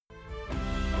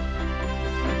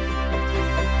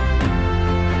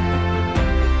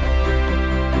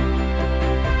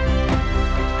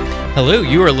Hello,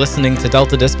 you are listening to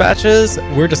Delta Dispatches.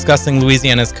 We're discussing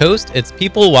Louisiana's coast, its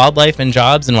people, wildlife, and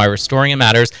jobs, and why restoring it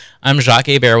matters. I'm Jacques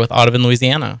Hebert with Audubon,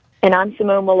 Louisiana. And I'm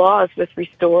Simone Maloz with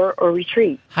Restore or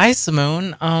Retreat. Hi,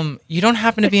 Simone. You don't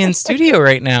happen to be in studio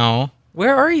right now.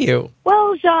 Where are you?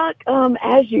 Well, Jacques,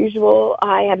 as usual,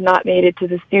 I have not made it to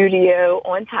the studio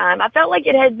on time. I felt like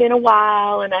it had been a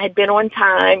while, and I had been on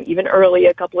time, even early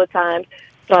a couple of times.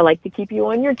 So I like to keep you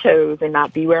on your toes and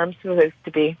not be where I'm supposed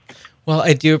to be. Well,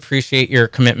 I do appreciate your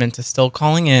commitment to still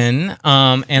calling in,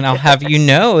 and I'll have you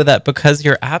know that because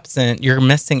you're absent, you're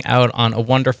missing out on a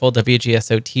wonderful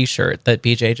WGSO t-shirt that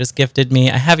BJ just gifted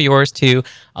me. I have yours too.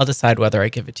 I'll decide whether I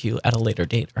give it to you at a later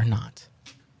date or not.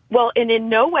 Well, and in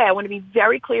no way, I want to be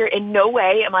very clear, in no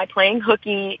way am I playing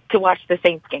hooky to watch the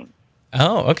Saints game.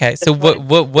 Oh, okay. So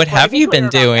what have you been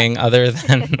doing other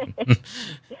than...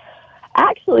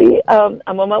 Actually, I'm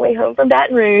on my way home from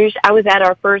Baton Rouge. I was at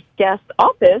our first guest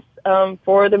office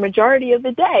for the majority of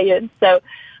the day, and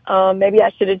so maybe I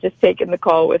should have just taken the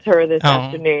call with her this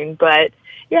afternoon. But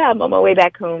yeah, I'm on my way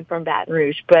back home from Baton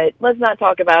Rouge. But let's not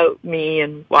talk about me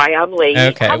and why I'm late.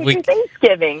 Okay. How was your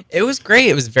Thanksgiving? It was great.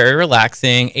 It was very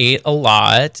relaxing. Ate a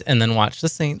lot, and then watched the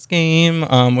Saints game,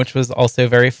 which was also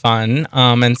very fun.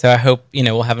 And so I hope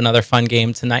we'll have another fun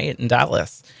game tonight in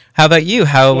Dallas. How about you?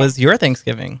 How was your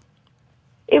Thanksgiving?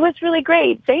 It was really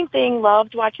great. Same thing.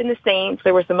 Loved watching the Saints.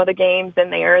 There were some other games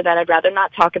in there that I'd rather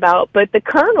not talk about. But the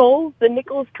Colonels, the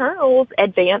Nichols Colonels,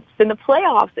 advanced in the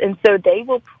playoffs. And so they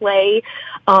will play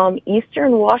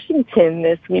Eastern Washington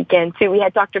this weekend, too. We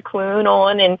had Dr. Clune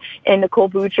on and Nicole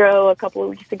Boudreau a couple of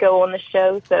weeks ago on the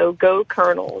show. So go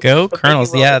Colonels. Go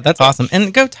Colonels. Yeah, that's awesome.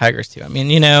 And go Tigers, too. I mean,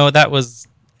 that was...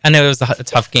 I know it was a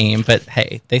tough game, but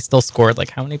hey, they still scored like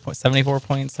how many points? 74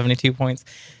 points, 72 points.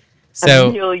 So,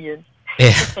 a million.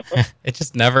 Yeah, it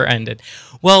just never ended.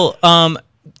 Well,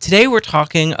 today we're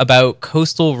talking about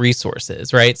coastal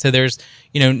resources, right? So there's,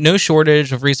 no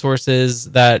shortage of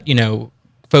resources that,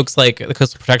 folks like the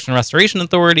Coastal Protection and Restoration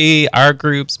Authority, our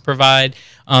groups provide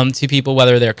to people,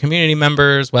 whether they're community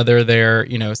members, whether they're,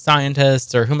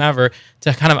 scientists or whomever,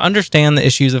 to kind of understand the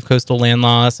issues of coastal land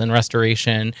loss and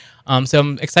restoration. So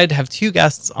I'm excited to have two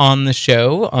guests on the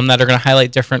show that are going to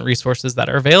highlight different resources that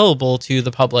are available to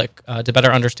the public to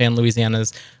better understand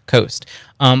Louisiana's coast.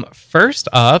 First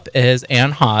up is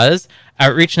Ann Haas,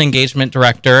 Outreach and Engagement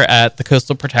Director at the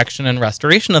Coastal Protection and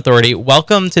Restoration Authority.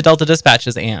 Welcome to Delta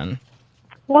Dispatches, Ann.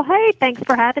 Well, hey, thanks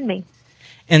for having me.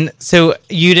 And so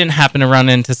you didn't happen to run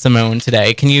into Simone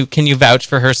today. Can you vouch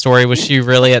for her story? Was she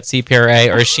really at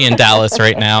CPRA, or is she in Dallas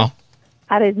right now?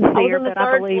 I didn't see her, but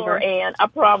I believe her. Ann, I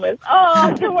promise.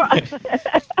 Oh,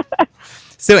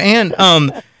 So, Ann,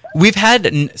 we've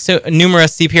had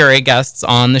numerous CPRA guests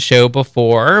on the show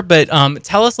before, but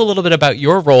tell us a little bit about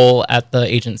your role at the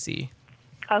agency.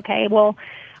 Okay, well,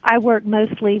 I work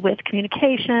mostly with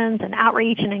communications and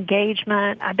outreach and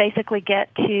engagement. I basically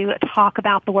get to talk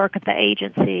about the work of the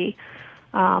agency,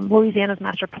 Louisiana's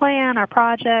master plan, our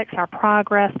projects, our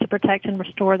progress to protect and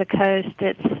restore the coast.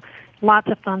 It's lots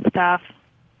of fun stuff.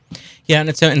 Yeah,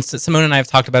 and Simone and I have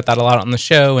talked about that a lot on the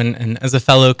show, and as a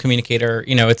fellow communicator,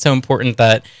 it's so important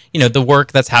that, the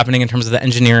work that's happening in terms of the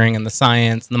engineering and the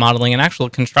science and the modeling and actual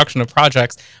construction of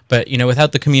projects, but,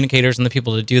 without the communicators and the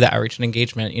people to do that outreach and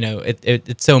engagement,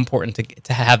 it's so important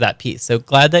to have that piece. So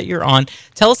glad that you're on.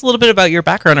 Tell us a little bit about your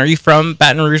background. Are you from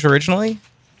Baton Rouge originally?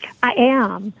 I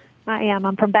am.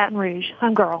 I'm from Baton Rouge.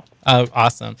 I'm a girl. Oh,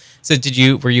 awesome. So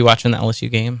were you watching the LSU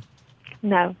game?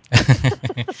 No.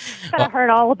 But I heard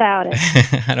all about it.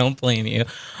 I don't blame you.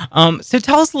 So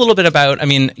tell us a little bit about,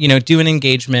 doing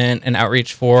engagement and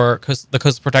outreach for the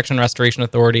Coastal Protection and Restoration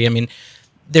Authority.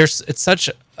 It's such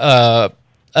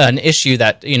an issue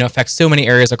that, affects so many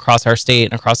areas across our state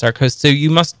and across our coast. So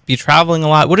you must be traveling a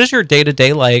lot. What is your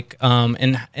day-to-day like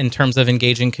in terms of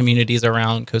engaging communities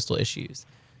around coastal issues?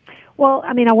 Well,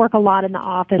 I work a lot in the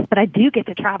office, but I do get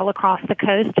to travel across the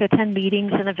coast to attend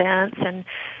meetings and events. And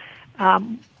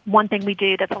one thing we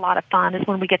do that's a lot of fun is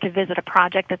when we get to visit a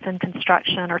project that's in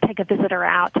construction or take a visitor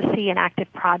out to see an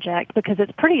active project, because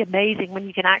it's pretty amazing when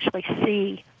you can actually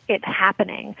see it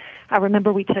happening. I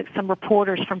remember we took some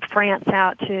reporters from France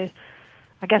out to,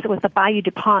 I guess it was the Bayou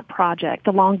DuPont project,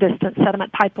 the long-distance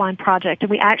sediment pipeline project,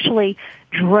 and we actually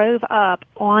drove up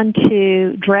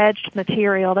onto dredged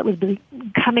material that was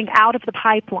coming out of the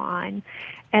pipeline,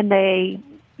 and they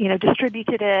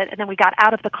distributed it, and then we got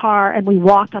out of the car and we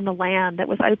walked on the land that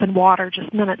was open water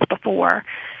just minutes before.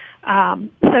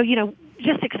 So,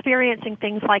 just experiencing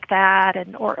things like that,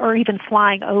 and or even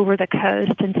flying over the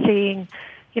coast and seeing,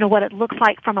 what it looks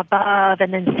like from above,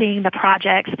 and then seeing the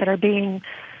projects that are being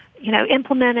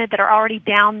implemented that are already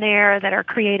down there that are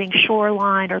creating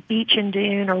shoreline or beach and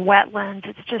dune or wetlands.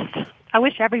 It's just, I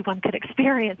wish everyone could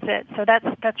experience it. So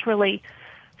that's really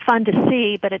fun to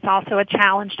see, but it's also a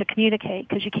challenge to communicate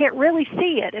because you can't really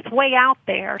see it. It's way out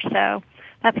there. So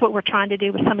that's what we're trying to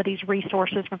do with some of these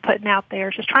resources we're putting out there,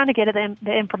 is just trying to get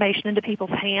the information into people's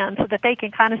hands so that they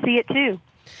can kind of see it too.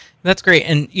 That's great.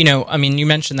 And, you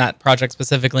mentioned that project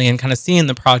specifically, and kind of seeing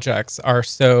the projects are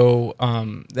so,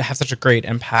 they have such a great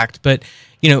impact. But,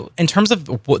 in terms of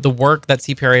the work that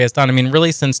CPRA has done,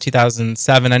 really since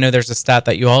 2007, I know there's a stat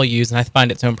that you all use, and I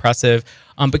find it so impressive.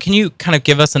 But can you kind of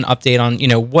give us an update on,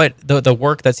 what the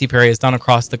work that CPRA has done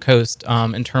across the coast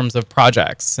in terms of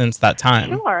projects since that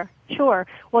time? Sure.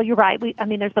 Well, you're right.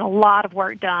 There's been a lot of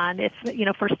work done.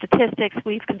 For statistics,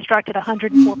 we've constructed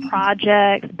 104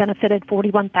 projects, benefited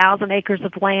 41,000 acres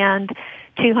of land,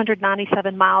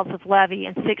 297 miles of levee,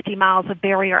 and 60 miles of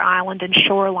barrier island and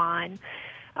shoreline.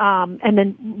 And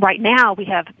then right now we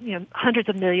have, hundreds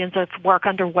of millions of work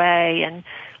underway. And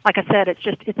like I said,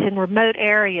 it's in remote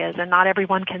areas and not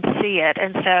everyone can see it.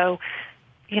 And so,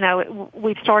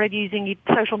 we've started using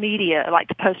social media, like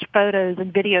to post photos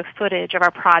and video footage of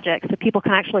our projects so people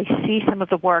can actually see some of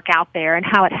the work out there and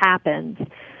how it happens.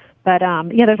 But,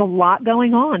 there's a lot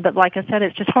going on. But like I said,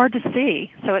 it's just hard to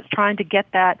see. So it's trying to get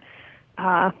that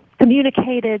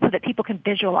communicated so that people can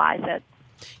visualize it.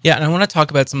 Yeah, and I want to talk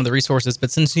about some of the resources,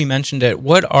 but since you mentioned it,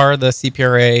 what are the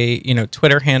CPRA,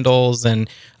 Twitter handles and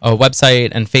website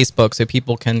and Facebook so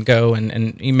people can go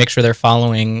and make sure they're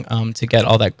following to get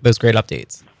all those great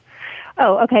updates?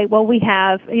 Oh, okay. Well, we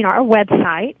have, our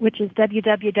website, which is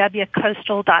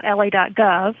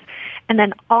www.coastal.la.gov, and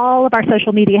then all of our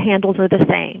social media handles are the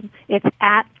same. It's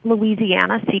at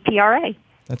Louisiana CPRA.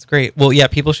 That's great. Well, yeah,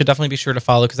 people should definitely be sure to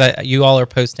follow because you all are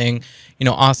posting,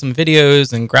 awesome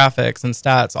videos and graphics and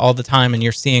stats all the time, and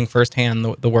you're seeing firsthand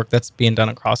the work that's being done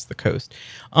across the coast.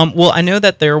 Well, I know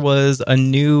that there was a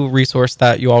new resource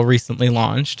that you all recently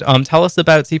launched. Tell us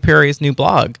about CPRA's new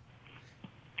blog.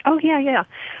 Oh, yeah.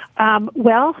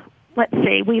 Well, let's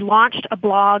see. We launched a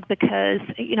blog because,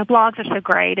 blogs are so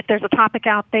great. If there's a topic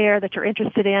out there that you're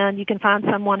interested in, you can find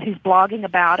someone who's blogging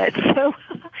about it. So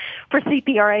for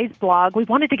CPRA's blog, we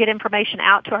wanted to get information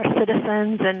out to our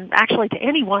citizens and actually to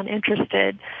anyone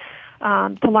interested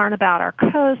to learn about our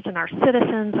coast and our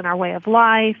citizens and our way of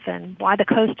life and why the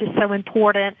coast is so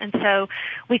important. And so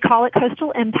we call it Coastal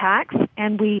Impacts,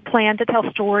 and we plan to tell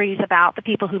stories about the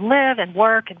people who live and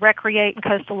work and recreate in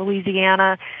coastal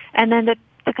Louisiana, and then to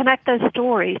connect those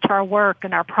stories to our work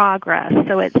and our progress.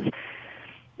 So it's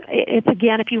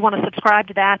again, if you want to subscribe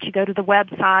to that, you go to the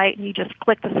website and you just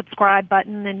click the subscribe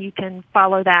button and you can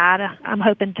follow that. I'm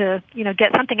hoping to,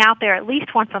 get something out there at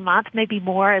least once a month, maybe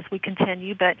more as we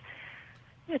continue, but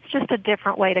it's just a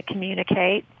different way to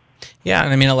communicate. Yeah,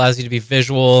 and it allows you to be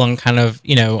visual and kind of,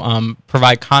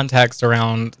 provide context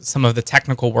around some of the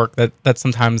technical work that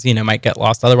sometimes, might get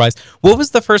lost otherwise. What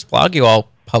was the first blog you all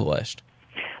published?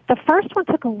 The first one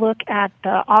took a look at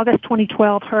the August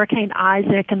 2012 Hurricane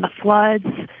Isaac and the floods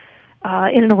in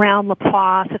and around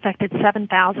LaPlace affected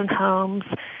 7,000 homes.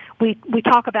 We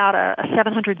talk about a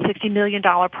 $760 million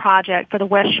project for the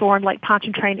West Shore and Lake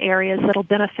Pontchartrain areas that will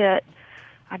benefit,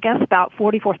 I guess, about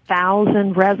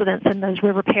 44,000 residents in those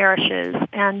river parishes.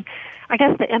 And I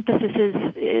guess the emphasis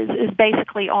is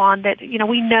basically on that,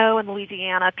 we know in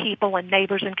Louisiana people and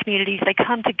neighbors and communities, they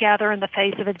come together in the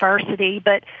face of adversity,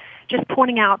 but just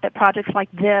pointing out that projects like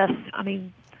this,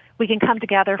 we can come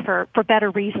together for better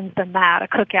reasons than that, a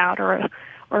cookout or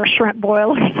a shrimp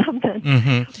boil or something.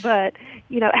 Mm-hmm. But,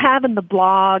 having the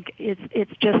blog,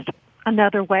 it's just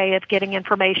another way of getting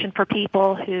information for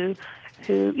people who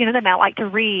they might like to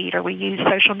read, or we use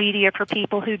social media for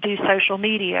people who do social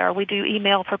media, or we do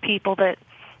email for people that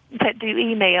do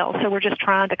email. So we're just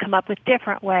trying to come up with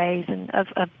different ways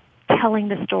of telling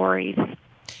the stories.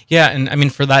 Yeah,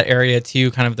 and for that area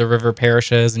too, kind of the river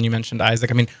parishes, and you mentioned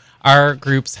Isaac. Our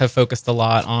groups have focused a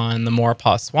lot on the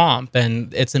Maurepas Swamp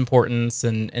and its importance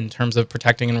in terms of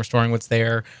protecting and restoring what's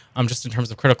there, just in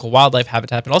terms of critical wildlife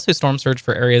habitat, but also storm surge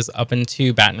for areas up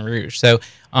into Baton Rouge. So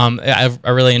I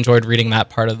really enjoyed reading that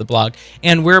part of the blog.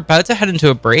 And we're about to head into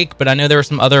a break, but I know there were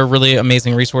some other really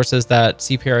amazing resources that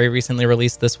CPRA recently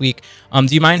released this week.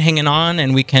 Do you mind hanging on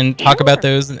and we can talk about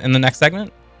those in the next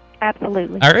segment?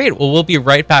 Absolutely. All right. Well, we'll be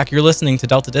right back. You're listening to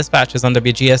Delta Dispatches on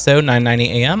WGSO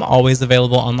 990 AM, always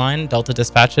available online,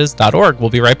 deltadispatches.org.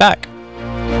 We'll be right back.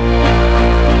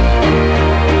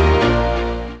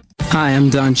 Hi,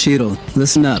 I'm Don Cheadle.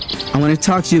 Listen up. I want to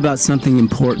talk to you about something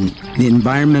important, the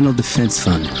Environmental Defense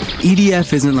Fund.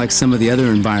 EDF isn't like some of the other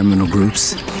environmental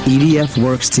groups. EDF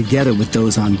works together with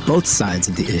those on both sides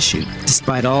of the issue.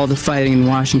 Despite all the fighting in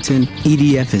Washington,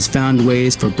 EDF has found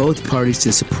ways for both parties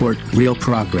to support real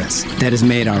progress that has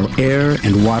made our air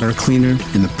and water cleaner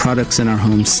and the products in our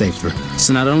homes safer.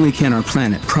 So not only can our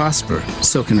planet prosper,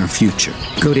 so can our future.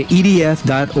 Go to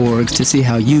edf.org to see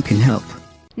how you can help.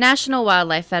 National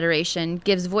Wildlife Federation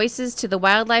gives voices to the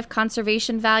wildlife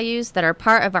conservation values that are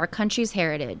part of our country's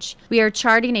heritage. We are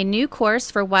charting a new course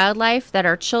for wildlife that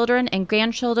our children and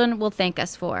grandchildren will thank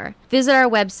us for. Visit our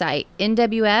website,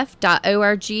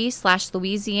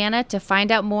 nwf.org/Louisiana, to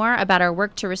find out more about our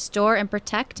work to restore and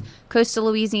protect coastal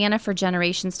Louisiana for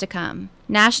generations to come.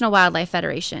 National Wildlife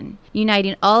Federation,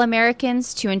 uniting all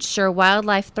Americans to ensure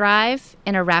wildlife thrive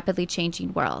in a rapidly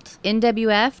changing world.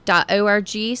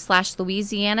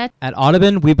 nwf.org/Louisiana. At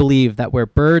Audubon, we believe that where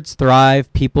birds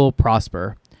thrive, people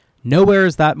prosper. Nowhere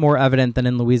is that more evident than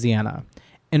in Louisiana.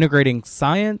 Integrating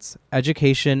science,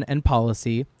 education, and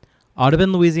policy,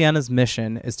 Audubon Louisiana's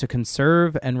mission is to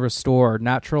conserve and restore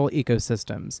natural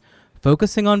ecosystems,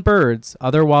 focusing on birds,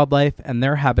 other wildlife, and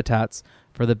their habitats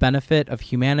for the benefit of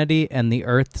humanity and the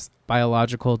Earth's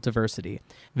biological diversity.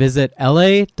 Visit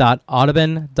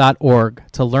la.audubon.org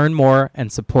to learn more and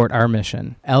support our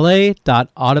mission.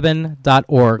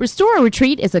 la.audubon.org. Restore a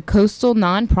Retreat is a coastal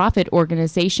nonprofit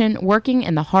organization working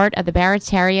in the heart of the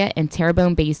Barataria and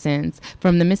Terrebonne basins,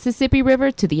 from the Mississippi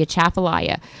River to the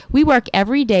Atchafalaya. We work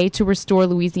every day to restore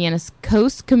Louisiana's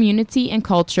coast community and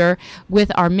culture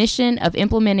with our mission of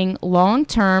implementing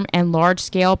long-term and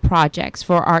large-scale projects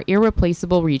for our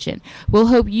irreplaceable region. We'll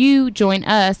hope you join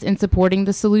us in supporting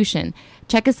the solution.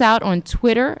 Check us out on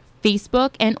Twitter,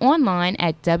 Facebook, and online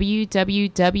at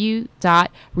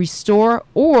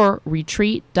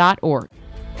www.restoreorretreat.org.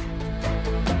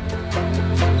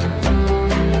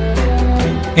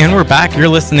 And we're back. You're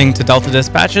listening to Delta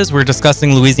Dispatches. We're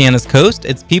discussing Louisiana's coast,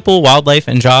 its people, wildlife,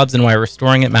 and jobs, and why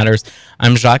restoring it matters.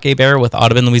 I'm Jacques Hebert with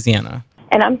Audubon, Louisiana.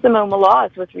 And I'm Simone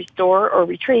Malaz with Restore or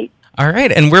Retreat. All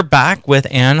right, and we're back with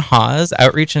Ann Hawes,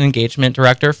 Outreach and Engagement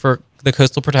Director for the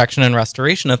Coastal Protection and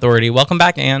Restoration Authority. Welcome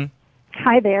back, Ann.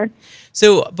 Hi there.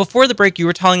 So before the break, you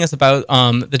were telling us about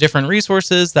the different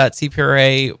resources that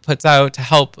CPRA puts out to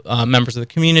help members of the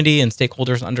community and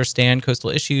stakeholders understand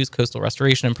coastal issues, coastal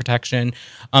restoration and protection.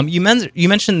 You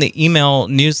mentioned the email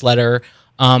newsletter,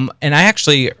 and I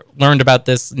actually learned about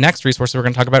this next resource we're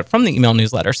going to talk about from the email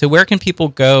newsletter. So where can people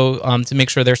go to make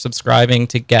sure they're subscribing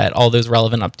to get all those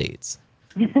relevant updates?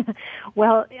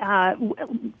 Well,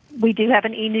 we do have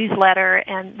an e-newsletter,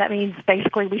 and that means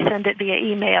basically we send it via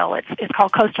email. It's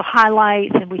called Coastal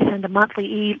Highlights, and we send a monthly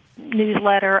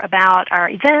e-newsletter about our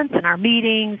events and our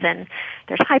meetings, and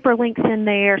there's hyperlinks in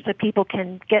there so people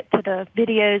can get to the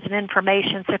videos and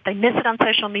information. So if they miss it on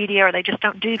social media or they just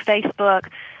don't do Facebook,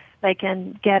 they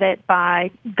can get it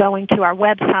by going to our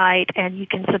website, and you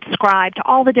can subscribe to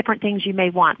all the different things you may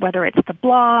want, whether it's the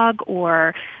blog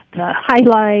or the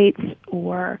highlights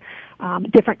or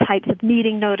different types of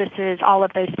meeting notices, all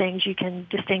of those things. You can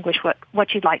distinguish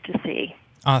what you'd like to see.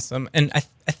 Awesome. And I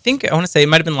think, I want to say it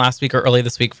might have been last week or early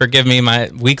this week. Forgive me, my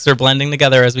weeks are blending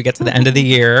together as we get to the end of the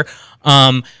year.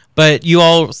 But you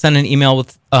all sent an email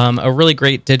with a really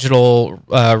great digital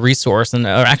resource and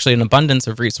actually an abundance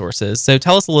of resources. So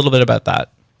tell us a little bit about that.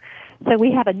 So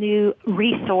we have a new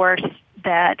resource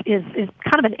that is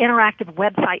kind of an interactive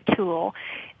website tool.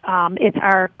 It's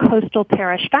our Coastal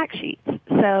Parish Fact Sheets.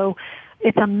 So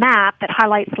it's a map that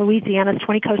highlights Louisiana's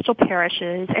 20 coastal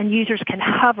parishes, and users can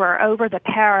hover over the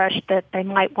parish that they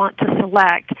might want to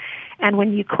select. And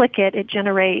when you click it, it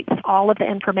generates all of the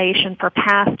information for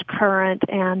past, current,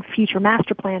 and future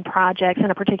master plan projects in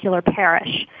a particular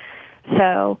parish.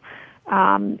 So,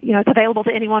 it's available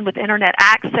to anyone with internet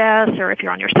access, or if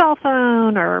you're on your cell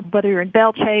phone, or whether you're in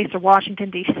Belle Chase or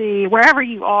Washington, D.C., wherever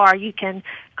you are, you can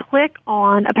click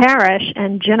on a parish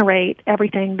and generate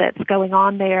everything that's going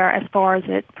on there as far as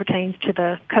it pertains to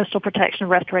the Coastal Protection and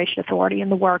Restoration Authority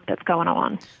and the work that's going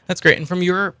on. That's great. And from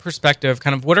your perspective,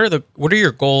 kind of what are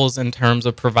your goals in terms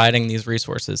of providing these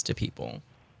resources to people?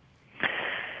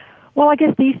 Well, I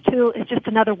guess these two is just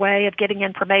another way of getting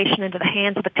information into the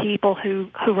hands of the people who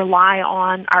rely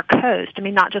on our coast. I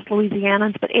mean, not just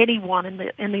Louisianans, but anyone in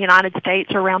the United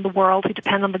States or around the world who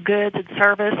depend on the goods and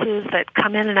services that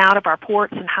come in and out of our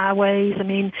ports and highways. I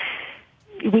mean,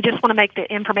 we just want to make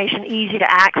the information easy to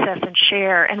access and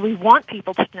share, and we want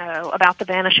people to know about the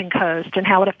Vanishing Coast and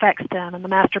how it affects them and the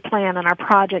master plan and our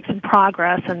projects in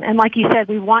progress. And like you said,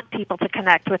 we want people to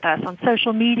connect with us on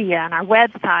social media and our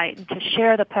website and to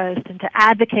share the post and to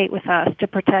advocate with us to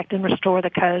protect and restore the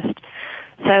coast.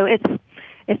 So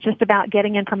it's just about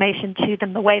getting information to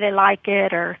them the way they like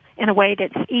it or in a way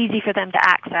that's easy for them to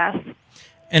access.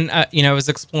 And, I was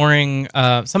exploring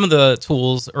some of the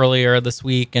tools earlier this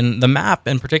week, and the map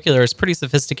in particular is pretty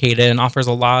sophisticated and offers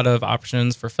a lot of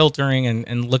options for filtering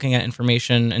and looking at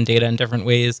information and data in different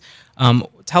ways.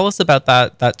 Tell us about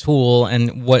that tool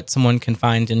and what someone can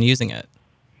find in using it.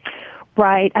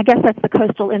 Right. I guess that's the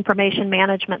Coastal Information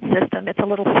Management System. It's a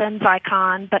little SIMS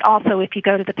icon, but also if you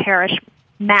go to the parish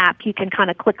map, you can kind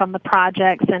of click on the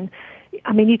projects and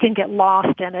you can get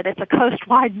lost in it. It's a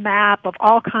coast-wide map of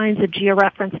all kinds of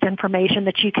georeferenced information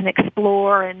that you can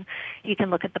explore, and you can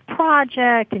look at the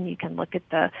project, and you can look at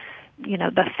the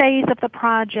phase of the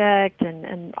project,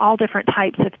 and all different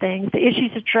types of things, the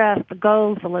issues addressed, the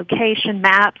goals, the location,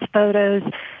 maps, photos.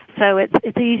 So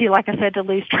it's easy, like I said, to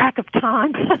lose track of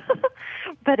time,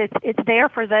 but it's there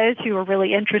for those who are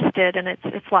really interested, and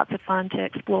it's lots of fun to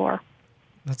explore.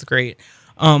 That's great.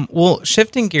 Well,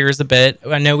 shifting gears a bit,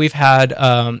 I know we've had,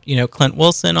 Clint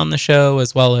Wilson on the show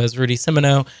as well as Rudy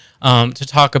Simino to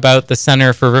talk about the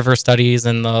Center for River Studies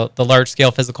and the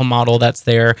large-scale physical model that's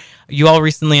there. You all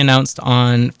recently announced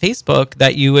on Facebook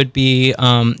that you would be,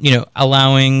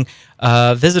 allowing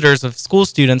visitors of school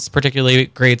students, particularly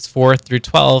grades 4 through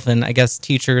 12, and I guess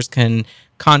teachers can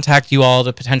contact you all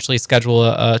to potentially schedule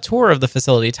a tour of the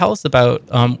facility. Tell us about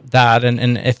that,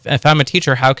 and if I'm a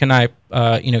teacher, how can I,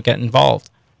 get involved?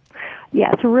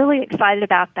 Yes, we're really excited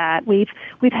about that. We've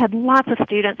had lots of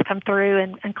students come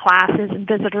through and classes and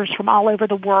visitors from all over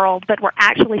the world, but we're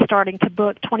actually starting to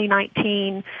book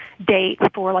 2019 dates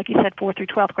for, like you said, 4th through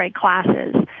 12th grade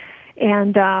classes.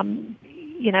 And the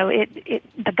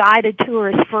guided tour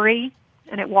is free,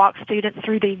 and it walks students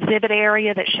through the exhibit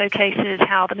area that showcases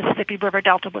how the Mississippi River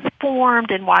Delta was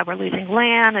formed and why we're losing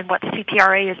land and what the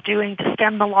CPRA is doing to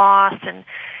stem the loss.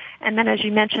 And then, as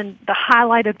you mentioned, the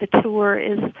highlight of the tour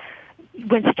is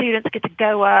when students get to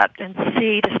go up and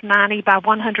see this 90 by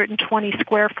 120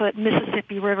 square foot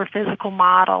Mississippi River physical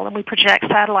model, and we project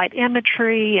satellite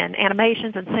imagery and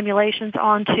animations and simulations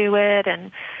onto it,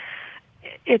 and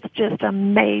it's just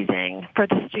amazing for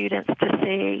the students to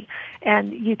see.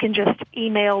 And you can just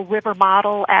email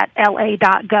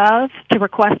rivermodel@la.gov to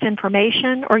request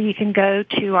information, or you can go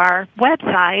to our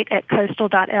website at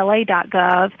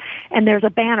coastal.la.gov, and there's a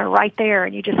banner right there,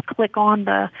 and you just click on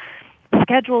the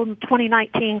scheduled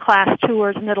 2019 class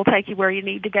tours, and it'll take you where you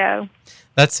need to go.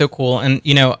 That's so cool. And,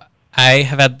 I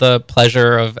have had the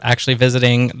pleasure of actually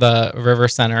visiting the River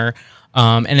Center,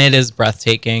 and it is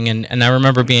breathtaking. And I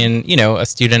remember being, a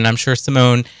student. I'm sure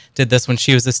Simone did this when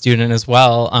she was a student as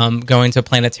well, going to a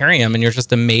planetarium, and you're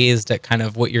just amazed at kind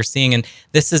of what you're seeing. And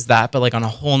this is that, but like on a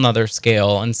whole nother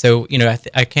scale. And so,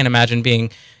 I can't imagine being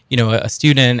a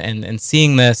student and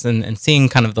seeing this and seeing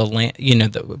kind of the land,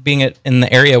 being in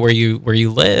the area where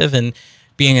you live and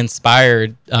being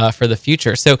inspired for the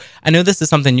future. So I know this is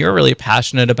something you're really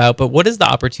passionate about, but what is the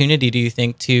opportunity, do you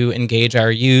think, to engage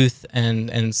our youth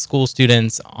and school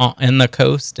students in the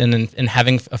coast and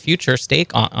having a future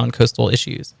stake on coastal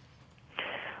issues?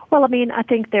 Well, I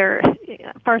think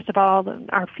first of all,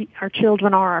 our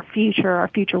children are our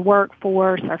future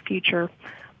workforce, our future,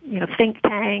 think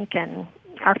tank, and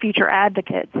our future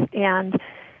advocates. And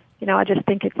I just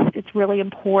think it's really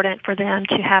important for them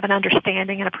to have an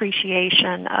understanding and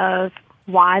appreciation of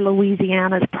why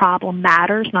Louisiana's problem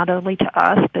matters, not only to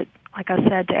us, but like I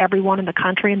said, to everyone in the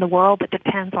country and the world that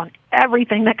depends on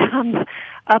everything that comes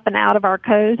up and out of our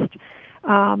coast.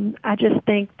 I just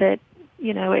think that,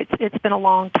 it's been a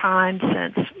long time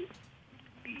since,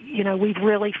 we've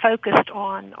really focused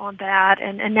on that.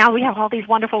 And now we have all these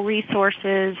wonderful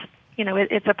resources.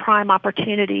 It's a prime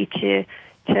opportunity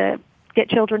to get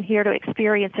children here to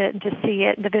experience it and to see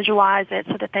it and to visualize it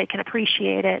so that they can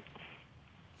appreciate it.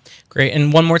 Great.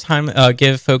 And one more time,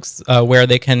 give folks where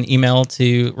they can email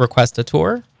to request a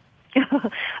tour.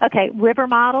 Okay,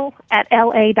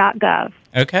 rivermodel@la.gov.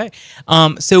 Okay.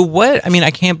 So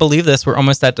I can't believe this. We're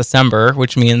almost at December,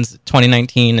 which means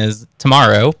 2019 is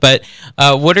tomorrow. But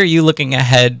what are you looking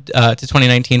ahead to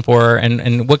 2019 for,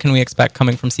 and what can we expect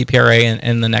coming from CPRA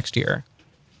in the next year?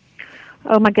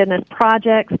 Oh, my goodness.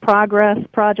 Projects, progress.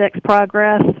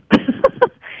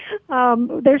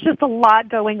 There's just a lot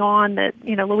going on that,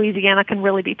 Louisiana can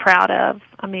really be proud of.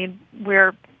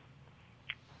 We're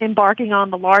embarking on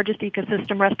the largest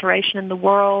ecosystem restoration in the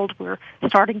world. We're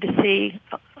starting to see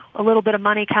a little bit of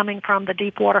money coming from the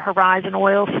Deepwater Horizon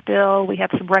oil spill. We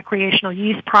have some recreational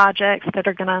use projects that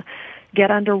are going to get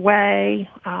underway.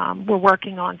 We're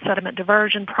working on sediment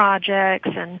diversion projects,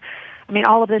 and I mean,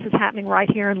 all of this is happening right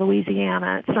here in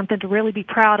Louisiana. It's something to really be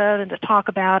proud of and to talk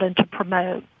about and to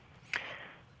promote.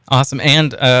 Awesome.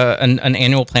 And an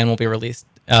annual plan will be released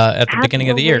at the beginning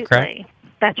of the year, correct?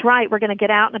 That's right. We're going to get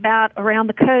out and about around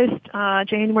the coast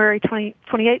January 28th,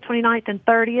 29th, and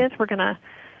 30th. We're going to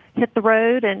hit the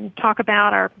road and talk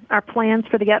about our plans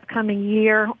for the upcoming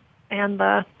year and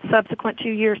the subsequent 2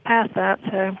 years past that.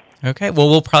 So. Okay. Well,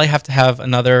 we'll probably have to have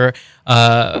another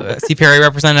CPRA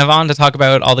representative on to talk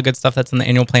about all the good stuff that's in the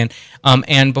annual plan.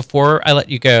 And before I let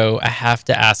you go, I have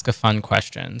to ask a fun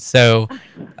question. So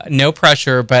no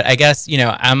pressure, but I guess,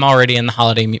 I'm already in the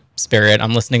holiday spirit.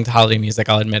 I'm listening to holiday music.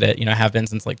 I'll admit it. I have been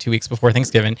since like 2 weeks before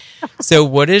Thanksgiving. So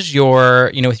what is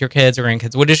your, with your kids or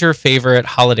grandkids, what is your favorite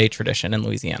holiday tradition in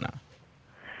Louisiana?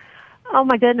 Oh,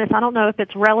 my goodness. I don't know if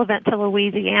it's relevant to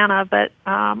Louisiana, but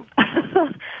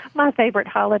my favorite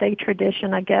holiday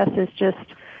tradition, I guess, is just,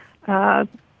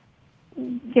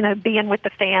 being with the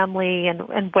family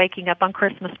and waking up on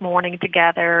Christmas morning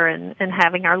together and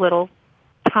having our little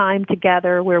time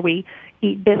together where we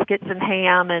eat biscuits and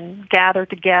ham and gather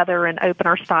together and open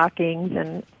our stockings.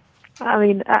 And, I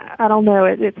mean, I don't know.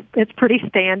 It's pretty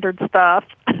standard stuff.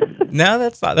 No,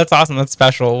 that's awesome. That's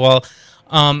special. Well,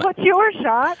 what's your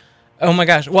shot? Oh my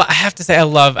gosh. Well, I have to say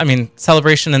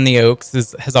Celebration in the Oaks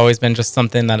has always been just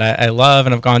something that I love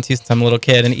and I've gone to since I'm a little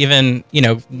kid. And even,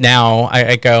 now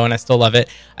I go and I still love it.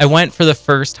 I went for the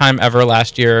first time ever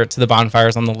last year to the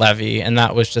bonfires on the levee, and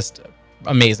that was just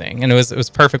amazing. And it was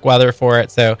perfect weather for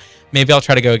it. So maybe I'll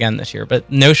try to go again this year, but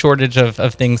no shortage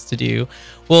of things to do.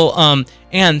 Well,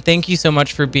 Anne, thank you so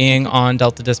much for being on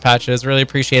Delta Dispatches. Really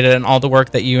appreciate it. And all the work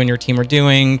that you and your team are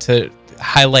doing to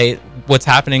highlight what's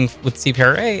happening with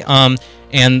CPRA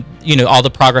and all the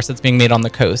progress that's being made on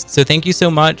the coast. So thank you so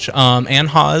much, Anne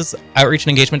Hawes, Outreach and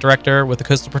Engagement Director with the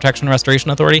Coastal Protection and Restoration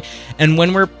Authority. And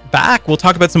when we're back, we'll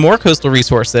talk about some more coastal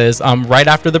resources right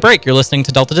after the break. You're listening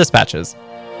to Delta Dispatches.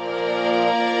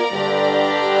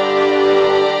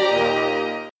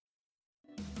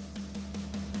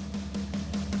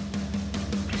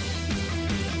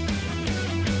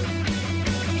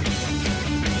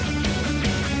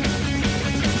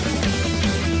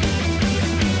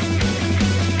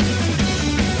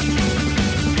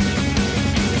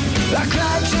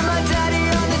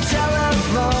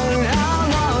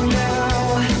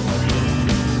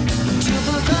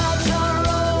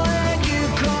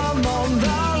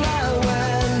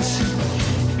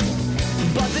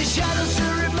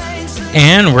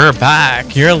 And we're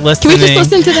back. You're listening. Can we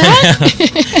just listen to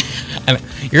that?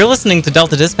 You're listening to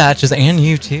Delta Dispatches, and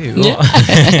you too. Yeah.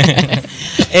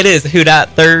 It is Who Dat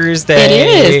Thursday.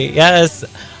 It is. Yes.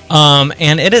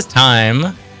 And it is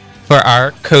time for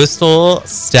our coastal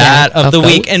stat of the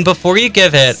week. And before you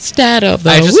give it, stat of the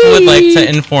I just week. would like to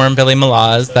inform Billy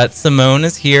Malaz that Simone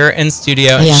is here in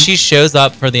studio and she shows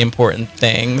up for the important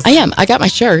things. I am. I got my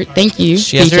shirt. Thank you.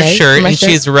 She has her shirt and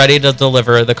she's ready to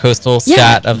deliver the coastal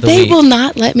stat of the week. They will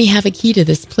not let me have a key to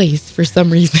this place for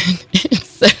some reason.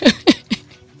 So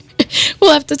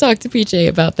we'll have to talk to PJ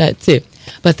about that too.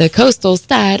 But the coastal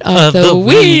stat of the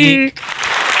week.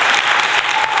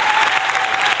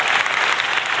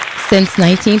 Since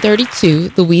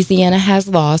 1932, Louisiana has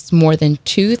lost more than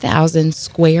 2,000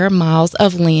 square miles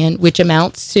of land, which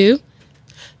amounts to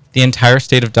the entire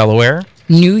state of Delaware,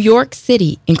 New York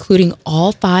City, including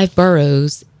all 5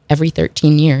 boroughs, every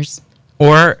 13 years.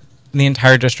 Or the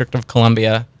entire District of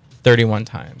Columbia 31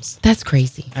 times. That's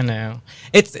crazy. I know.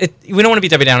 We don't want to be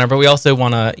Debbie Downer, but we also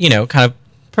want to, kind of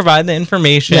provide the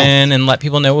information and let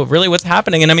people know really what's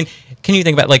happening. And I mean, can you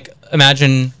think about,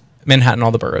 imagine Manhattan, all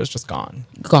the boroughs just gone.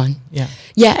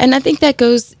 Yeah. And I think that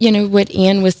goes, what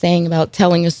Anne was saying about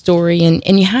telling a story,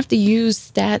 and you have to use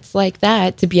stats like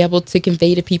that to be able to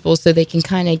convey to people so they can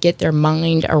kind of get their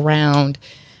mind around,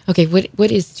 okay,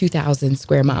 what is 2,000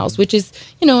 square miles, which is,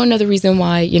 another reason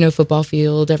why, football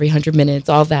field every 100 minutes,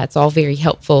 all that's all very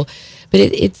helpful. But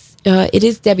it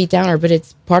is Debbie Downer, but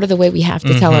it's part of the way we have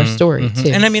to tell our story too.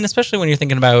 And I mean, especially when you're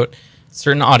thinking about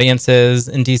certain audiences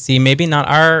in D.C., maybe not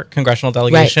our congressional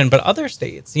delegation, but other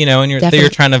states, and you're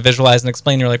trying to visualize and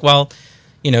explain. You're like, well,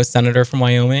 senator from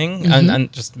Wyoming,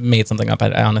 and just made something up.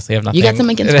 I honestly have nothing. You got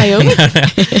something against Wyoming?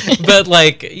 but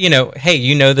like,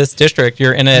 hey, this district,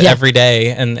 you're in it every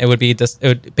day, and it would be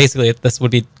basically this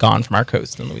would be gone from our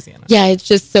coast in Louisiana. Yeah, it's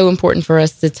just so important for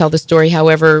us to tell the story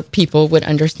however people would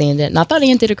understand it. And I thought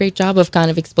Ann did a great job of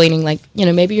kind of explaining, like,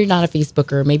 maybe you're not a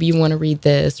Facebooker, maybe you want to read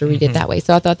this or read it that way.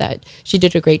 So I thought that she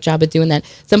did a great job of doing that.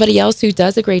 Somebody else who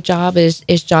does a great job is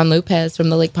John Lopez from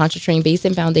the Lake Pontchartrain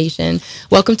Basin Foundation.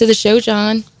 Welcome to the show,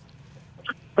 John.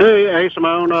 Hey,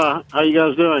 Simone. How you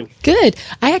guys doing? Good.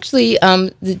 I actually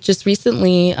just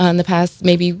recently, in the past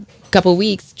maybe couple of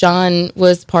weeks, John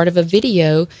was part of a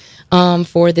video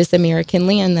for This American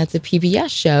Land. That's a PBS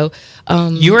show.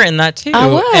 You were in that too. I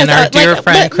was. And our dear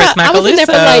friend Chris Macaluso. I was in there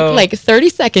for like 30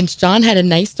 seconds. John had a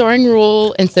nice starring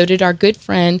role, and so did our good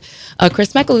friend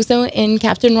Chris Macaluso and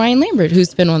Captain Ryan Lambert,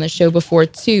 who's been on the show before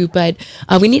too. But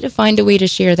we need to find a way to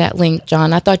share that link,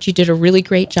 John. I thought you did a really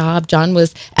great job. John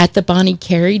was at the Bonnie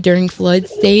Carey during flood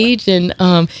stage, and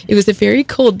it was a very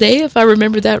cold day, if I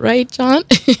remember that right, John.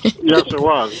 Yes, it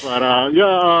was. But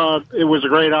it was a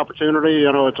great opportunity.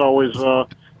 It's always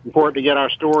important to get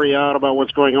our story out about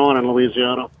what's going on in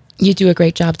Louisiana. You do a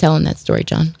great job telling that story,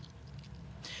 John.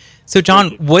 So,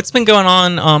 John, what's been going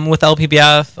on with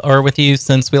LPBF or with you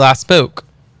since we last spoke?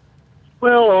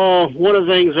 Well, one of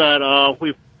the things that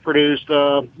we've produced,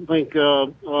 I think a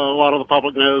lot of the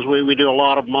public knows, we do a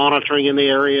lot of monitoring in the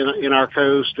area, in our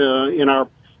coast,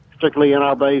 particularly in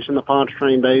our basin, the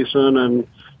Pontchartrain Basin, and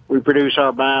we produce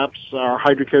our maps, our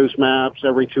hydrocoast maps,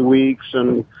 every 2 weeks,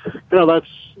 and that's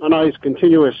a nice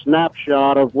continuous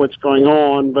snapshot of what's going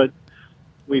on, but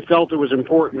we felt it was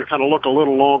important to kind of look a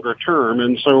little longer term,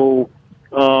 and so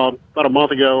about a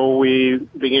month ago we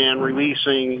began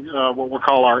releasing what we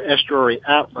call our Estuary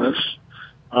Atlas,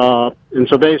 and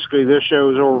so basically this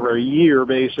shows over a year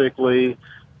basically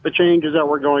the changes that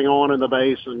were going on in the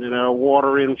basin,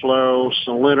 water inflow,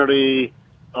 salinity,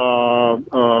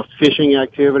 fishing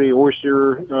activity,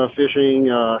 oyster fishing,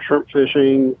 shrimp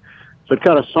fishing. So it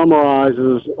kind of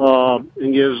summarizes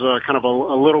and gives kind of a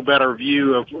little better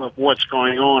view of what's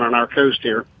going on our coast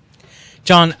here.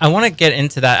 John, I want to get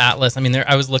into that atlas. I mean,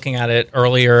 I was looking at it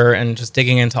earlier and just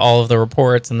digging into all of the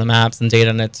reports and the maps and data,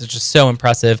 and it's just so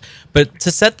impressive. But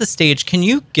to set the stage, can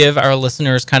you give our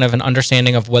listeners kind of an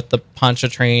understanding of what the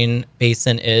Pontchartrain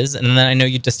Basin is? And then I know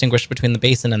you distinguish between the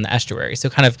basin and the estuary. So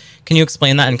kind of, can you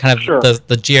explain that and kind of Sure.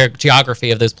 the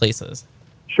geography of those places?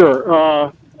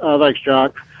 Sure. Thanks,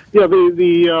 Jock. Yeah,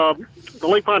 the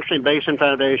Lake Pontchartrain Basin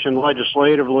Foundation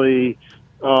legislatively,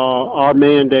 our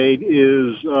mandate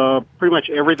is pretty much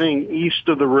everything east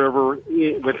of the river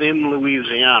within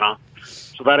Louisiana.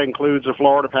 So that includes the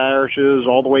Florida parishes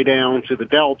all the way down to the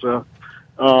Delta.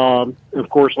 Of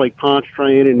course, Lake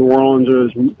Pontchartrain in New Orleans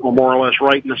is more or less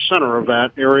right in the center of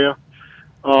that area.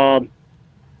 So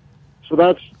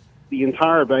that's the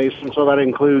entire basin. So that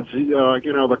includes,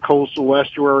 the coastal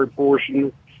estuary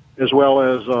portion, as well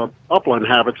as upland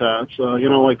habitats,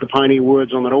 like the piney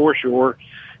woods on the North Shore.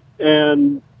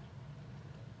 And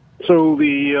so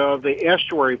the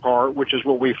estuary part, which is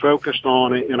what we focused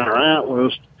on in our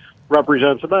atlas,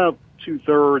 represents about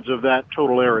 2/3 of that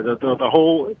total area. The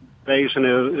whole basin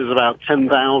is about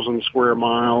 10,000 square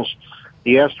miles.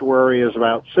 The estuary is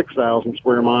about 6,000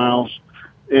 square miles.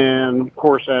 And, of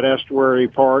course, that estuary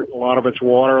part, a lot of it's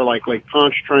water, like Lake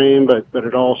Pontchartrain, but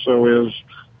it also is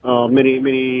many,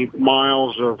 many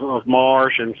miles of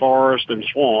marsh and forest and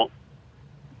swamp.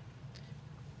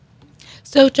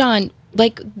 So, John,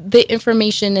 like the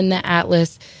information in the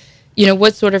atlas,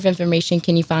 what sort of information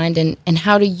can you find, and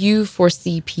how do you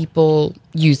foresee people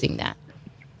using that?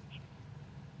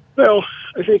 Well,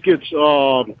 I think it's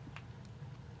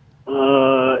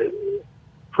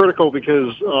critical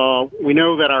because we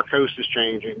know that our coast is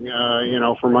changing,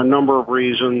 from a number of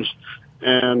reasons.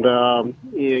 And,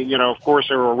 of course,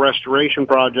 there are restoration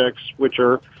projects which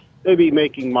are maybe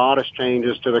making modest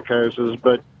changes to the coasts,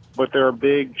 but there are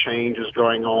big changes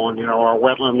going on. Our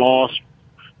wetland loss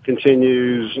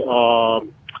continues.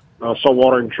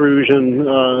 Saltwater intrusion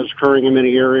is occurring in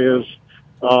many areas.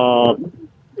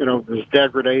 There's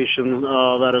degradation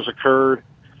that has occurred.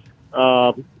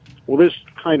 Well, this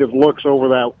kind of looks over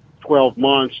that 12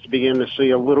 months to begin to see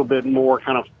a little bit more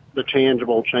kind of the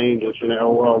tangible changes.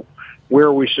 Where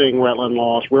are we seeing wetland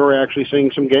loss? Where are we actually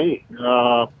seeing some gain?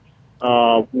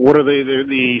 What are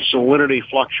the salinity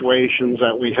fluctuations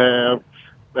that we have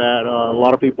that a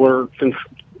lot of people are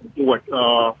want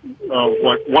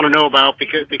to know about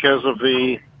because of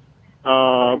the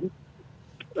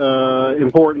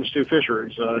importance to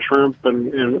fisheries, shrimp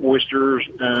and oysters,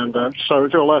 and so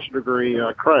to a lesser degree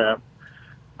crab.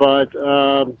 But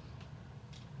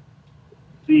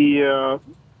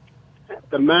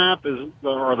the map is,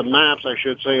 or the maps, I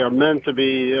should say, are meant to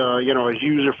be, as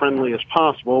user friendly as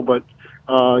possible. But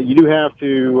you do have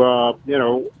to,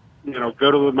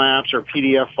 go to the maps or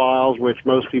PDF files, which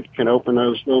most people can open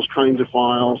those kinds of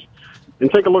files,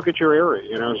 and take a look at your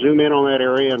area. Zoom in on that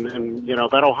area, and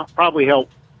that'll probably help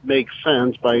make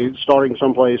sense by starting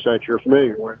someplace that you're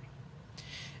familiar with.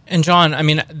 And John, I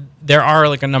mean, there are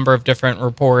like a number of different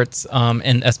reports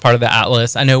as part of the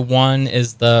Atlas. I know one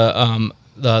is the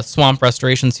Swamp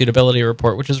Restoration Suitability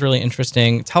Report, which is really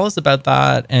interesting. Tell us about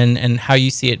that and how you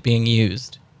see it being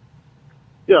used.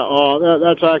 Yeah,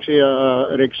 that's actually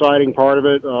an exciting part of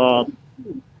it.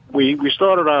 We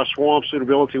started our swamp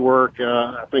suitability work,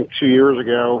 I think, 2 years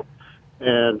ago,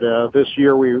 and this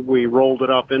year we rolled it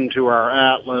up into our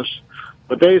Atlas.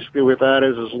 But basically what that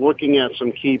is looking at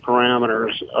some key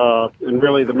parameters, and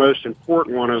really the most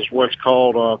important one is what's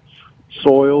called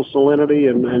soil salinity,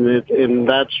 and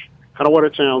that's kind of what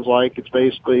it sounds like. It's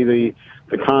basically the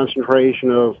concentration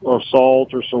of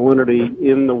salt or salinity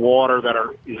in the water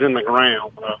is in the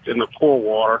ground, in the pore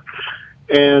water.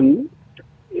 And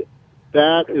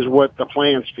that is what the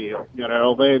plants feel.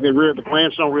 The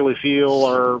plants don't really feel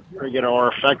or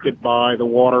are affected by the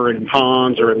water in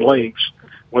ponds or in lakes.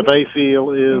 What they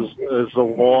feel is the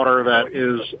water that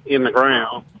is in the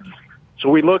ground. So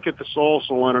we look at the soil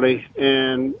salinity,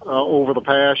 and over the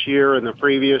past year and the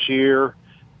previous year,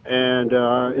 and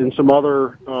in some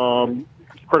other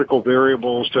critical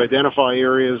variables to identify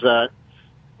areas that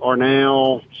are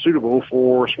now suitable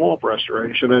for swamp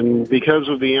restoration. And because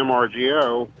of the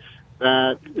MRGO,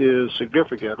 that is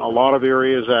significant. A lot of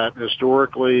areas that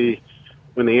historically,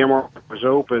 when the MR was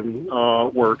open,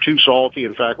 were too salty,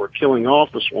 in fact, were killing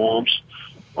off the swamps,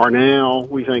 are now,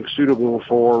 we think, suitable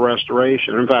for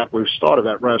restoration. In fact, we've started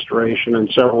that restoration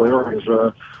in several areas.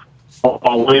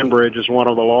 Land Bridge is one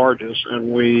of the largest,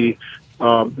 and we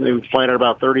planted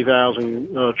about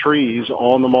 30,000 trees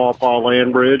on the Maupaw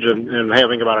Land Bridge and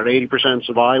having about an 80%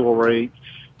 survival rate.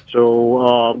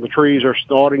 So the trees are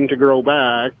starting to grow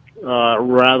back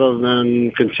rather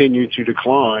than continue to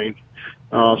decline.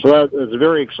 So that is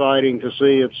very exciting to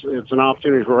see. It's an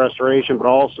opportunity for restoration, but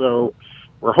also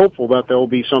we're hopeful that there will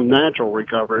be some natural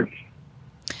recovery.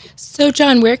 So,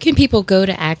 John, where can people go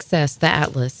to access the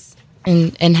Atlas?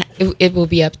 And it will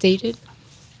be updated?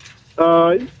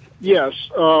 Yes.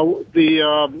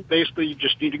 Basically, you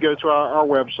just need to go to our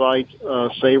website,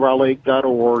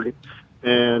 saveourlake.org.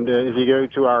 And if you go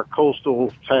to our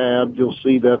coastal tab, you'll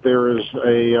see that there is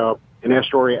an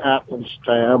estuary atlas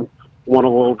tab, one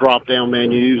of the little drop-down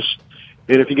menus.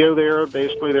 And if you go there,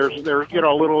 basically there's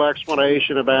a little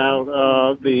explanation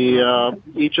about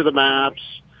each of the maps,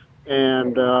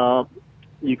 and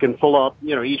you can pull up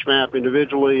each map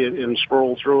individually and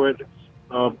scroll through it.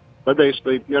 But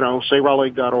basically,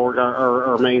 saveourlake.org,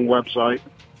 our main website.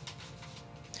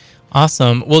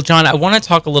 Awesome. Well, John, I want to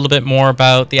talk a little bit more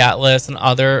about the Atlas and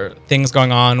other things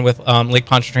going on with Lake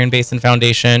Pontchartrain Basin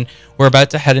Foundation. We're about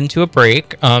to head into a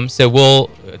break, so we'll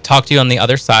talk to you on the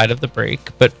other side of the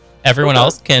break. But everyone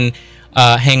else can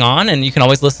hang on, and you can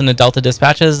always listen to Delta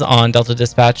Dispatches on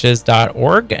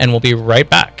deltadispatches.org, and we'll be right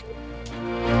back.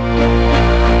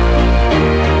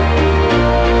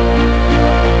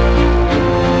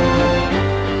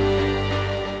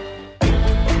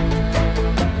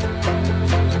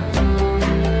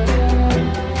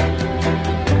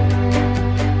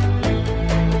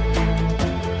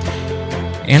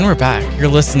 And we're back. You're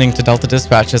listening to Delta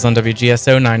Dispatches on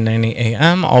WGSO 990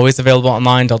 AM, always available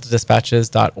online,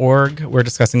 deltadispatches.org. We're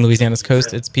discussing Louisiana's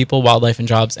coast, its people, wildlife, and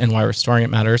jobs, and why restoring it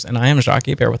matters. And I am Jacques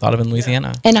Hebert with Audubon,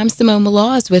 Louisiana. And I'm Simone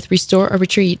Maloz with Restore or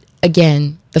Retreat.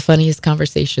 Again, the funniest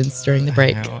conversations during the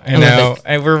break. I know.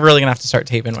 We're really going to have to start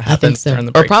taping what happens during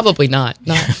the break. Or probably not.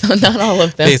 Not all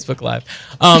of them. Facebook Live.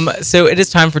 So it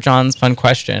is time for John's fun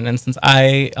question. And since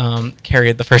I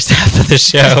carried the first half of the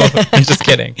show, I'm just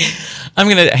kidding. I'm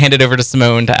going to hand it over to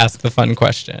Simone to ask the fun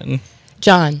question.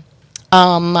 John,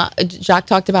 Jacques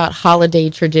talked about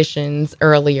holiday traditions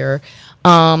earlier.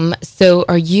 So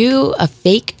are you a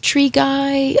fake tree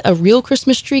guy, a real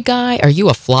Christmas tree guy? Are you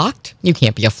a flocked? You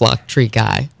can't be a flocked tree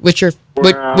guy.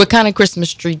 What kind of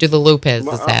Christmas tree do the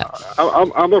Lopez's have?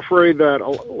 I'm afraid that,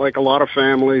 like a lot of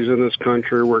families in this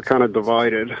country, we're kind of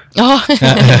divided. Oh,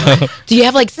 do you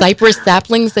have like cypress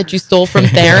saplings that you stole from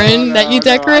Theron that you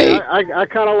decorate? I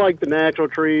kind of like the natural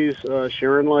trees.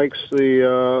 Sharon likes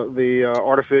the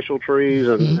artificial trees,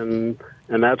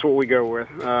 and that's what we go with.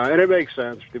 And it makes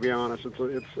sense, to be honest.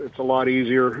 It's a lot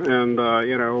easier, and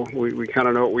we kind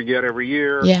of know what we get every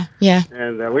year. Yeah.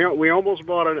 And we almost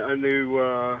bought a new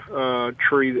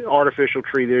artificial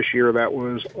tree this year that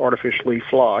was artificially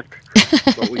flocked.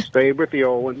 but we stayed with the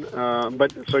old one.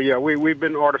 But so yeah, we've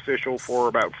been artificial for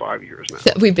about 5 years now.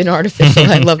 So we've been artificial.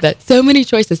 I love that. So many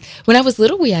choices. When I was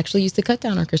little, we actually used to cut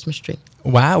down our Christmas tree.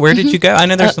 Wow, where did you go? I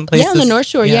know there's some places. Yeah, on the North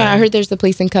Shore. Yeah, I heard there's a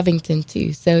place in Covington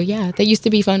too. So yeah, that used to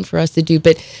be fun for us to do.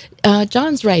 But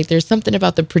John's right. There's something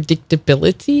about the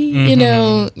predictability.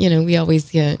 Mm-hmm. You know, we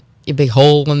always get a big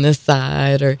hole on this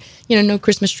side, or no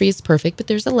Christmas tree is perfect, but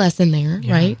there's a lesson there,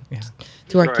 right? Yeah.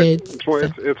 To our kids.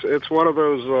 It's one of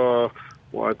those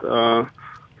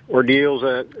ordeals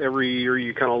that every year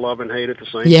you kind of love and hate at the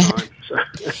same time. So.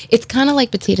 It's kind of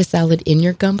like potato salad in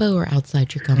your gumbo or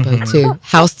outside your gumbo too.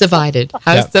 House divided.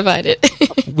 Divided.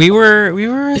 we were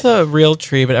the real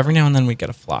tree, but every now and then we get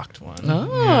a flocked one.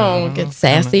 Oh, get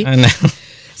sassy. I know.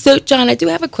 So, John, I do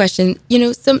have a question.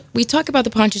 We talk about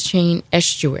the Pontchartrain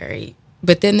estuary,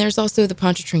 but then there's also the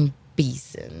Pontchartrain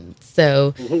basin.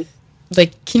 So,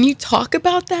 can you talk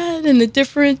about that and the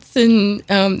difference? And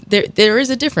there is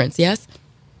a difference, yes?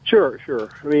 Sure.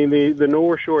 I mean, the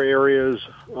North Shore areas,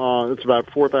 it's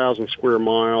about 4,000 square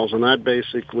miles, and that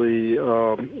basically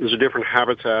is a different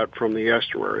habitat from the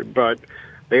estuary. But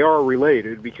they are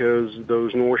related because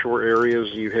those North Shore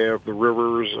areas, you have the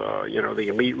rivers, the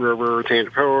Amite River,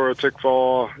 Tangipahoa,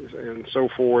 Tickfaw, and so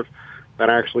forth, that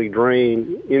actually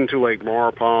drain into Lake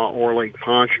Maurepas or Lake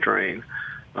Pontchartrain.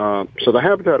 So the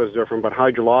habitat is different, but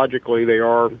hydrologically they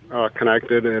are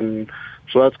connected, and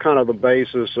so that's kind of the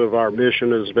basis of our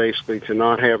mission, is basically to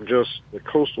not have just the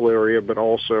coastal area, but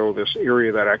also this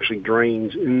area that actually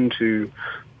drains into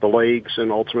the lakes and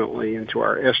ultimately into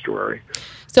our estuary.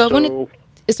 I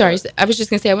was just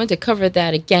going to say, I wanted to cover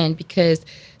that again because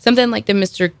something like the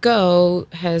Mr. Go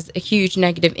has a huge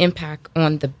negative impact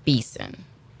on the basin.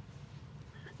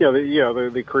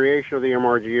 The creation of the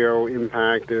MRGO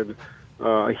impacted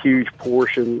a huge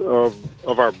portion of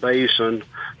our basin.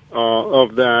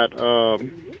 Of that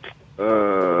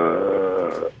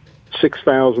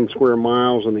 6,000 square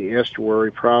miles in the estuary,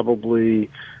 probably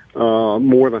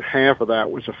more than half of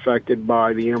that was affected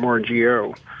by the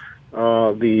MRGO.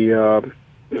 The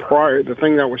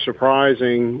thing that was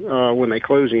surprising when they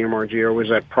closed the MRGO was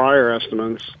that prior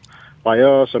estimates by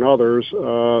us and others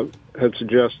had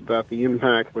suggested that the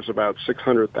impact was about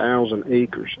 600,000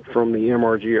 acres from the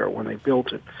MRGO when they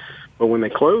built it. But when they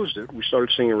closed it, we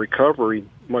started seeing a recovery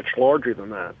much larger than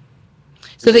that.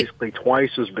 So basically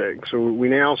twice as big. So we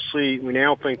now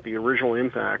think the original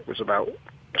impact was about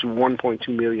 1.2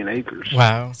 million acres.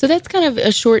 Wow. So that's kind of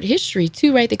a short history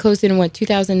too, right? They closed it in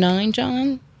 2009,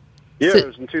 John? Yeah, it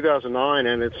was in 2009,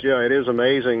 and it is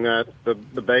amazing that the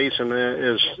basin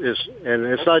is, and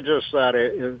it's not just that,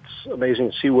 it's amazing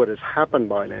to see what has happened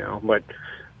by now, but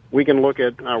we can look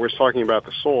at, I was talking about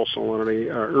the soil salinity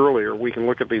earlier, we can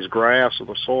look at these graphs of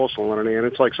the soil salinity, and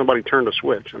it's like somebody turned a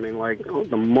switch. I mean, like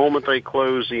the moment they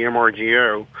closed the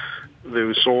MRGO,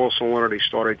 the soil salinity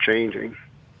started changing.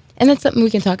 And that's something we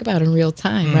can talk about in real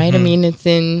time, right? I mean,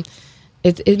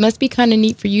 it must be kind of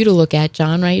neat for you to look at,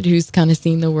 John, right? Who's kind of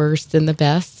seen the worst and the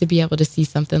best, to be able to see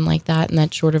something like that in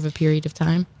that short of a period of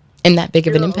time. And that big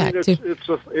of an impact, too. It's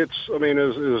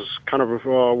kind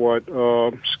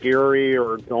of scary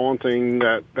or daunting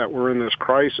that we're in this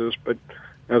crisis. But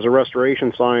as a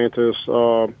restoration scientist,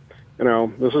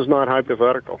 this is not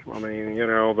hypothetical. I mean,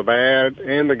 the bad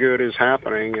and the good is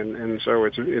happening, and so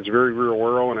it's very real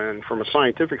world. And from a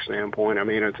scientific standpoint, I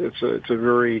mean, it's a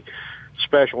very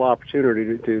special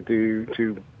opportunity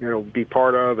to be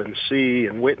part of and see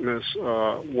and witness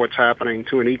what's happening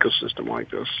to an ecosystem like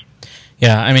this.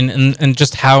 Yeah, I mean, and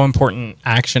just how important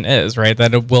action is, right?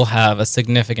 That it will have a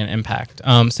significant impact.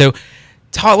 So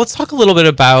let's talk a little bit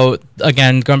about,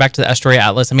 again, going back to the Estuary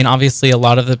Atlas. I mean, obviously, a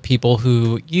lot of the people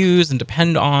who use and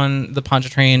depend on the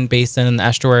Pontchartrain Basin and the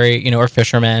estuary, are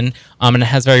fishermen, and it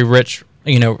has very rich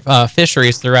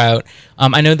fisheries throughout.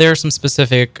 I know there are some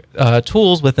specific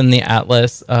tools within the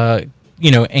Atlas,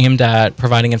 aimed at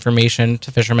providing information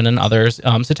to fishermen and others.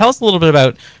 So tell us a little bit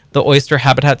about the Oyster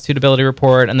Habitat Suitability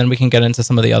Report, and then we can get into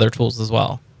some of the other tools as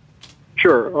well.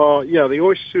 Sure. The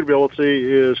oyster suitability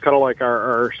is kind of like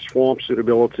our swamp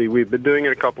suitability. We've been doing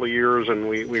it a couple of years, and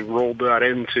we rolled that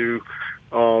into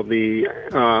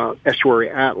the Estuary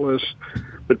Atlas.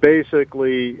 But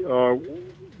basically,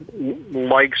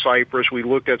 like Cypress, we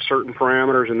looked at certain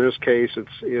parameters. In this case,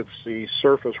 it's the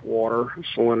surface water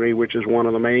salinity, which is one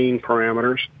of the main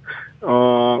parameters,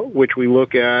 which we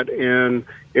look at, and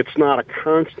it's not a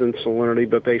constant salinity,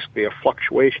 but basically a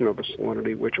fluctuation of the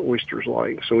salinity, which oysters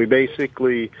like. So we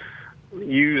basically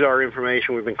use our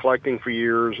information we've been collecting for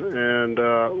years and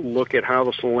look at how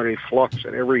the salinity flux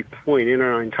at every point in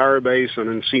our entire basin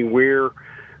and see where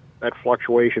that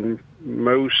fluctuation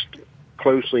most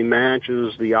closely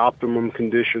matches the optimum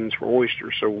conditions for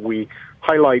oysters. So we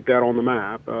highlight that on the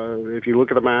map. If you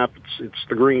look at the map, it's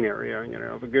the green area,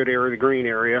 the good area, the green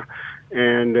area.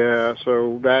 And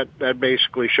so that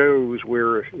basically shows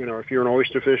where, if you're an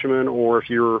oyster fisherman or if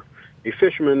you're a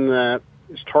fisherman that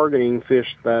is targeting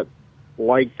fish that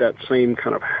like that same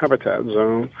kind of habitat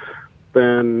zone,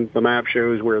 then the map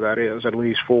shows where that is, at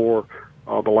least for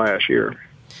the last year.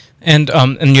 And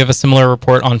you have a similar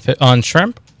report on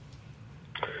shrimp?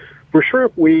 For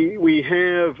shrimp, we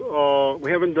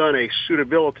haven't done a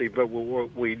suitability, but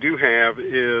what we do have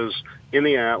is in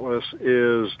the atlas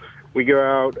is we go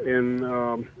out and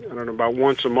about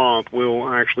once a month we'll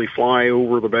actually fly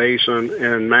over the basin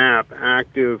and map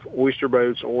active oyster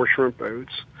boats or shrimp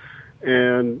boats,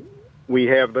 and we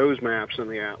have those maps in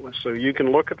the atlas. So you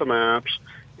can look at the maps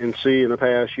and see in the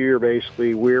past year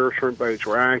basically where shrimp boats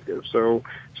were active. So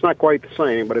it's not quite the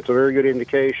same, but it's a very good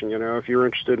indication. If you're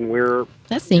interested in where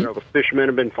the fishermen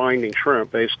have been finding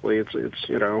shrimp, basically it's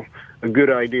a good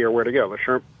idea where to go. The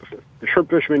shrimp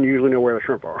fishermen usually know where the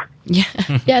shrimp are.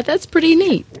 Yeah, that's pretty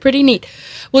neat. Pretty neat.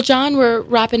 Well, John, we're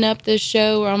wrapping up this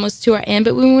show. We're almost to our end,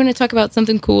 but we want to talk about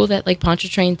something cool that Lake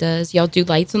Pontchartrain does. Y'all do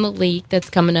Lights on the Lake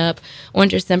that's coming up on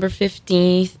December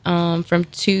 15th from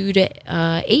 2 to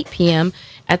 8 p.m.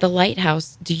 at the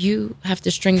Lighthouse. Do you have to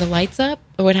string the lights up,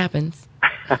 or what happens?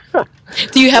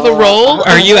 Do you have a role?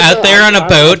 Are you out there on a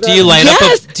boat? Do you light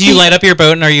up? Do you light up your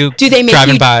boat, and are you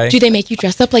driving by? Do they make you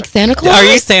dress up like Santa Claus? Are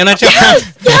you Santa John?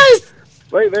 Yes.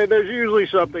 There's usually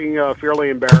something fairly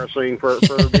embarrassing for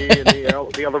me and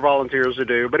the other volunteers to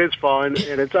do, but it's fun,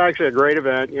 and it's actually a great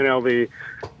event.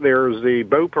 There's the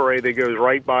boat parade that goes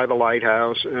right by the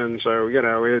lighthouse, and so,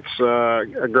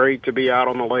 it's great to be out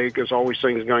on the lake. There's always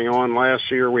things going on. Last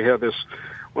year we had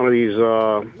one of these,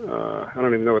 I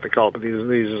don't even know what they call it, but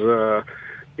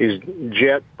these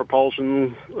jet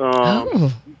propulsion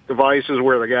devices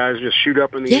where the guys just shoot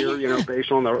up in the air, based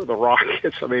on the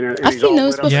rockets. I mean, I've seen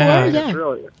those before. Yeah.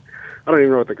 Really, I don't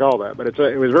even know what they call that, but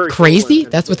it was very crazy.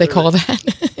 Cool. That's what they call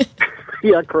that.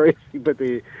 Yeah, crazy.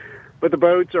 But the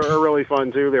boats are really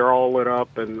fun too. They're all lit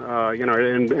up, and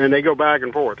and they go back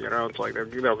and forth. It's like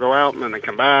they'll go out and then they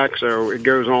come back. So it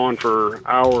goes on for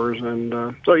hours,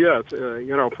 and so yeah,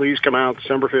 it's, please come out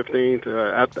December 15th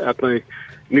at the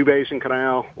New Basin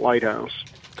Canal Lighthouse.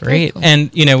 Great. Cool.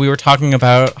 And, we were talking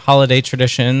about holiday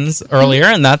traditions earlier,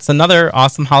 and that's another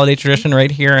awesome holiday tradition right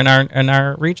here in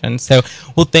our region. So,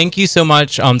 well, thank you so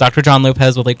much, Dr. John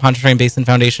Lopez with Lake Pontchartrain Basin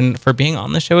Foundation, for being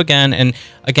on the show again. And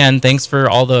again, thanks for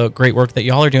all the great work that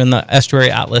y'all are doing. The Estuary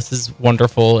Atlas is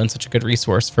wonderful and such a good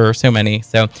resource for so many.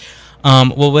 So,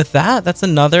 well, with that, that's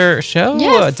another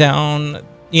show down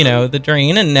the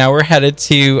drain, and now we're headed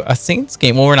to a Saints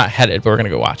game. Well, we're not headed, but we're gonna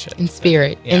go watch it in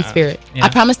spirit. Yeah. I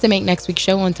promise to make next week's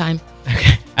show on time.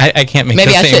 Okay, I can't make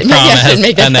the same promise. Maybe I should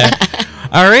make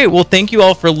it. All right. Well, thank you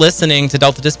all for listening to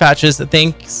Delta Dispatches.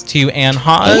 Thanks to Ann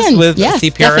Haas with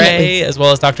CPRA, definitely. As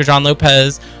well as Dr. John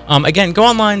Lopez. Again, go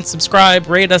online, subscribe,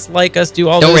 rate us, like us, do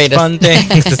all those fun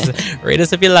things. Rate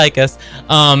us if you like us.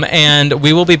 And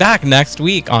we will be back next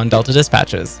week on Delta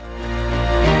Dispatches.